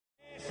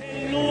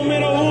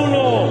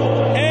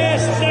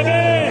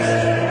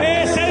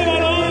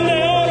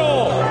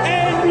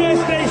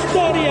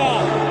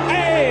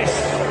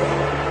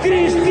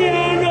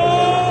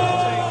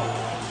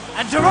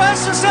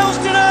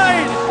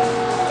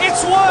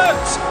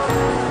worked!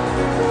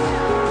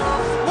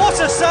 What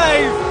a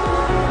save!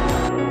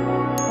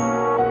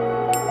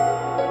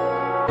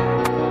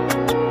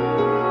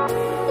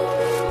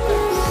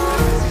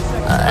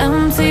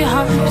 Empty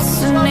hearts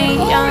and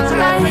neon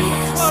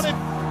lights.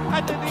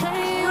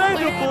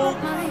 Incredible!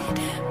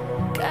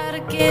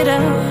 Gotta get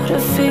out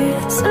of here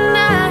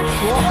tonight.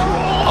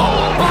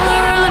 Wanna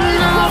run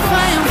off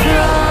and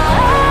fly.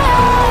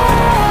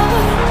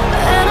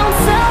 And I'll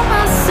tell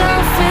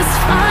myself it's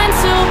fine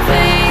to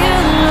be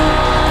alone,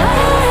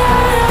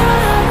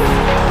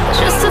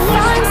 just to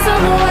find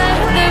somewhere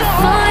that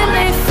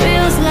finally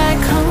feels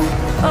like home.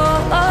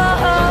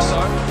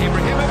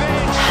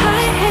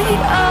 I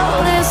hate all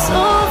this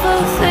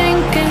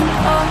overthinking.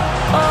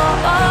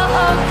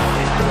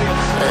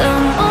 The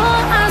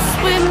more I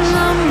swim,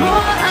 the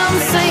more I'm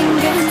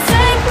sinking.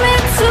 Take me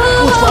to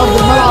a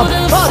world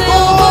of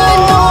silver,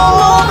 no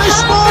more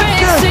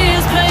heartbreaks,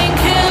 tears,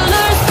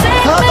 painkillers.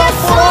 Take me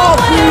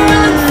somewhere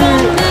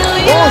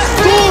unfamiliar.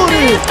 Bring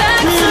me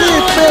back to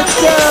where we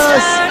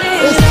started.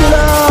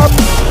 استلام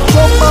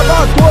ثم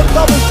باك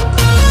والضبط.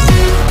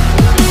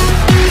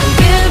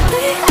 Get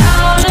me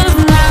out of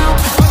now,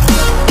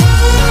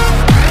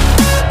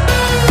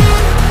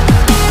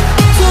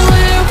 to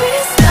where we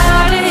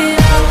started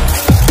out.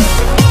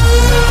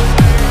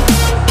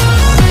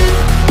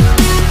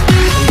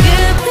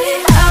 Get me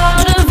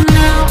out of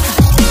now,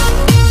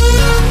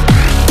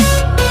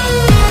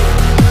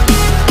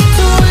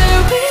 to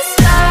where we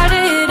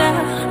started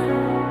out.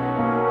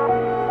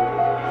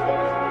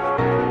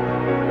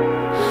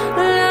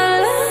 La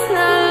la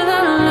la la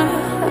la,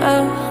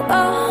 oh,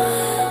 oh.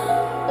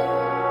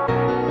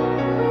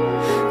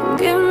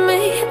 Get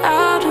me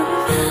out of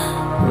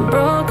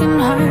broken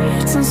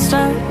hearts and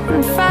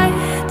starting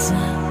fights,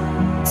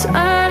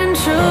 turning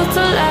truth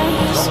to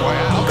lies.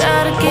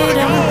 Gotta get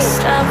out,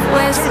 stop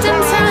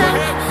wasting time.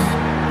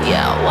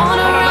 Yeah, I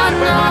wanna run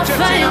off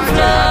and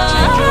fly.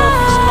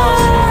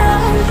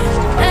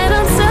 And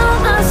I tell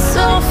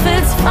myself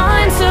it's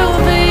fine to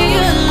be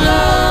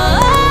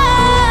alone,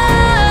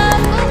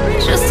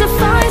 just to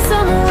find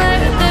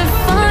somewhere that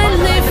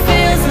finally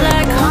feels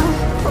like home.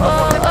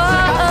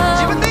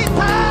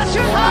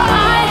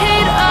 I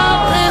hate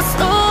all this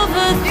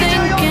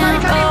overthinking.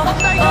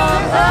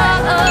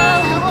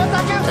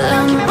 The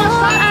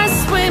more I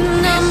swim,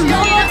 the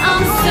more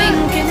I'm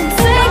sinking.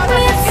 Take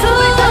me to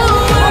a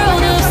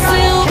world of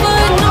silver,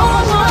 no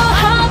more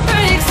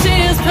heartbreaks,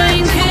 tears,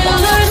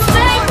 painkillers.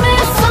 Take me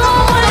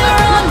somewhere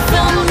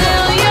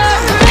unfamiliar.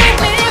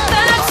 Bring me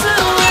back to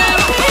where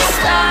we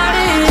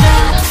started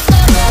out.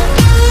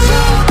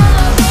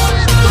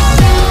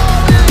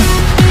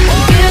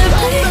 Get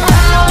me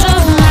out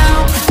of now,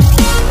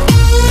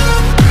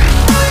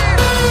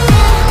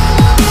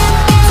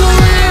 to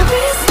where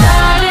we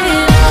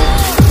started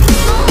out.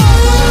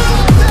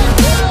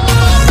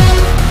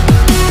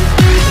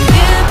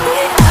 Get me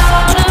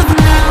out of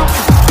now,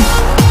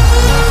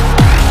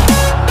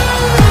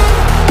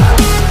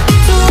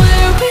 to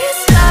where we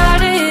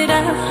started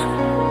out.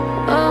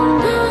 Oh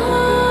no,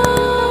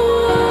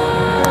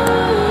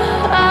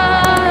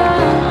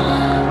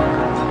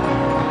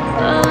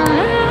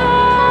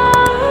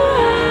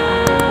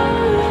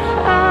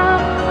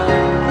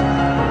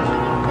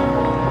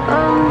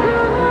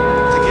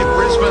 To give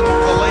Brisbane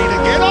the lead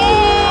again. Oh!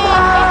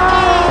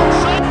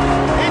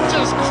 It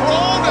just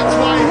crawled its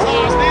way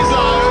past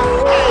Izzo.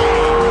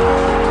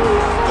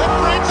 The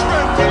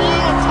Frenchman can do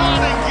a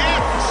parting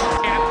gift.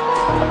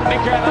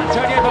 Mikel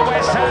Antonio for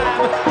West Ham.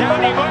 Down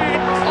he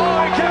went.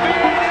 Oh, it could be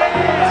it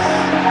is.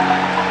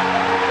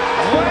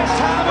 West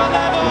Ham are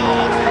level.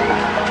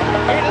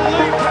 It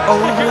looped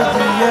Over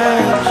the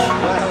edge,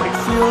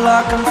 feel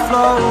like I'm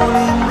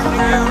floating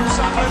through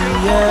the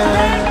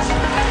air.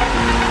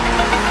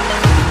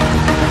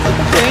 The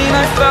pain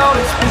I felt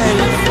is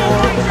paid for,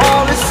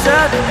 all is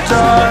said and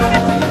done.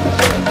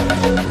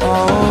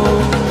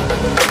 Oh,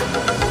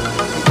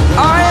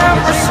 I am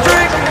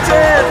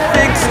restricted,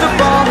 fixed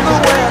upon the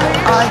web.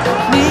 I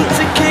need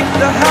to kick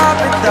the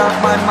habit that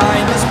my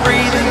mind is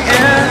breathing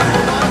in.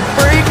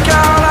 Break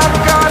out, I've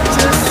got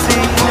to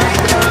see.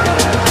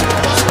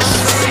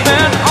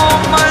 Spent all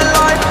my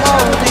life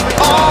holding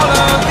all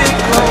of it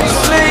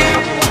closely.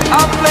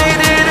 I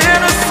played it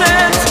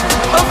innocent,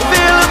 a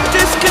feel of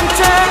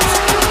discontent.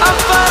 I'm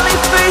finally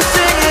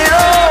facing it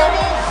all.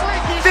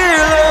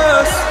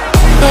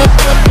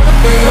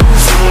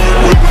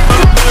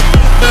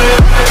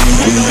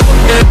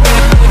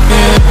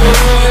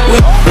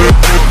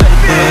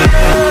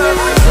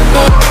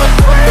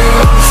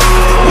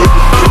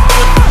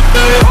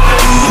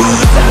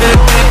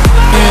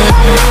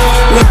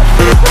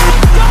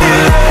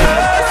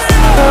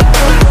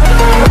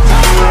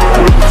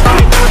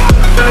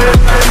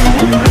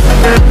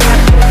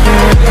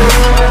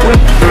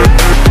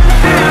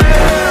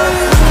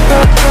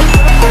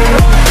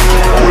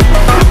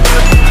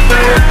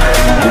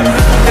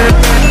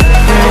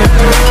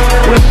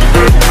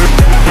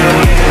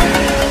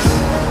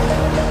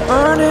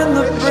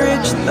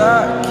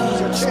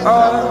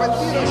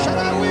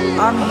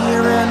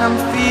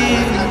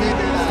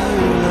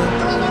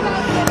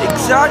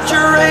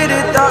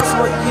 exaggerated, that's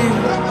what you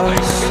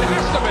assume.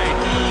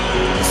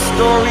 The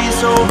story's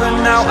over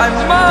now, I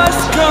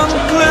must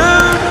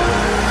conclude.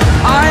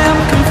 I am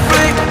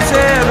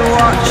conflicted,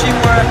 watching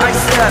where I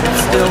step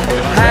still,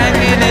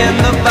 hanging in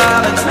the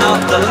balance,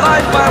 not the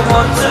life I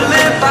want to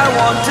live. I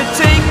want to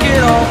take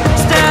it all,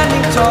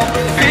 standing tall,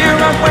 fear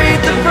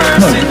outweighed the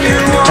person you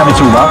are. Kan vi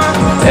tro, va?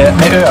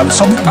 Med öl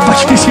som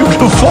faktiskt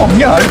gjorde och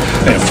fångar.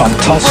 Det är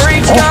fantastiskt.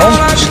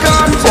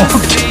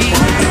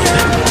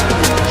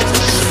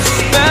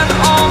 Spent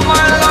all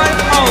my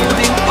life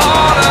holding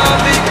all of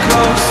it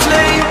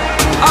closely.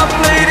 I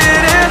played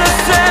it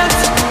innocent,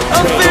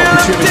 a feel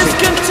of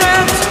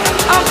discontent.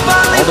 I'm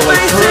finally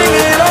facing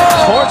it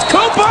all. Towards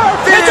Cooper!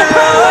 It's a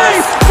penalty!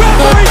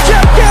 Referee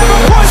Jeff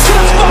Cameron points to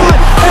the spot!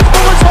 And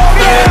Bullet's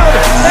holding out!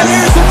 And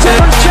here's the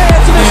Timbers'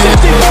 chance in the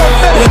 64th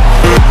minute!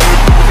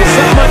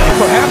 Someone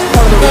perhaps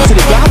part of the reason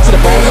he got to the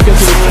ball because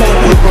he was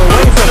pulling Cooper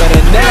away from it,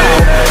 and now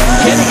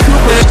Kenny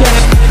Cooper steps.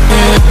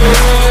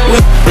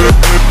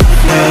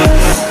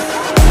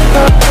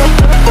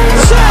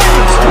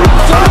 Saved!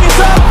 Dog is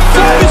up!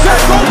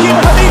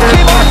 Goalkeeper Hamid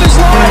came off his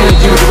line!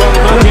 He was wrong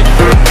marking.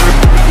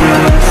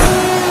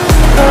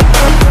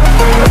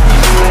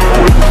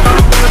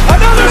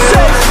 Another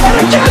save! And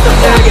again the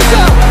flag is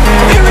out!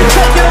 Erie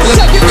taking a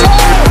second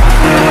time!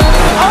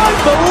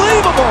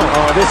 Unbelievable!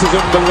 Oh, this is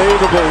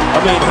unbelievable. I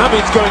mean,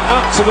 Hamid's going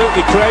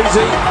absolutely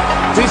crazy.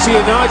 DC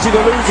United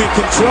are losing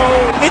control.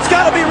 It's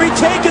got to be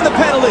retaken, the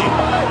penalty.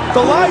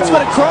 The line's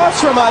went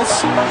across from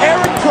us.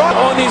 Eric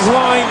On his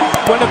line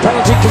when a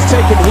penalty is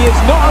taken, he is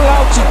not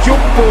allowed to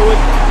jump forward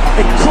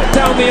and cut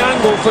down the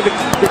angle for the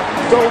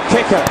goal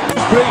kicker.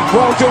 Brilliant.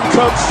 Well done,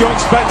 coach John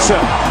Spencer.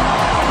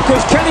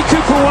 Because Kenny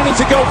Cooper wanted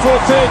to go for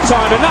a third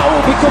time, and that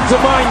all becomes a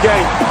mind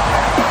game.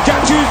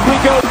 Jack Dewsbury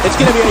goes. It's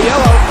going to be a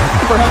yellow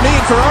for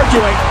Hamid for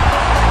arguing.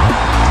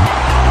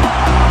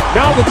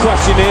 Now the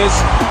question is,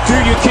 do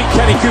you keep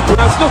Kenny Cooper?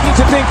 That's nothing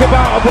to think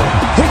about, but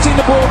hitting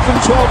the ball from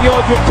 12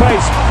 yards with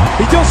pace.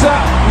 He does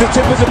that, and the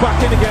Timbers are back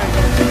in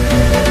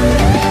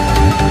again.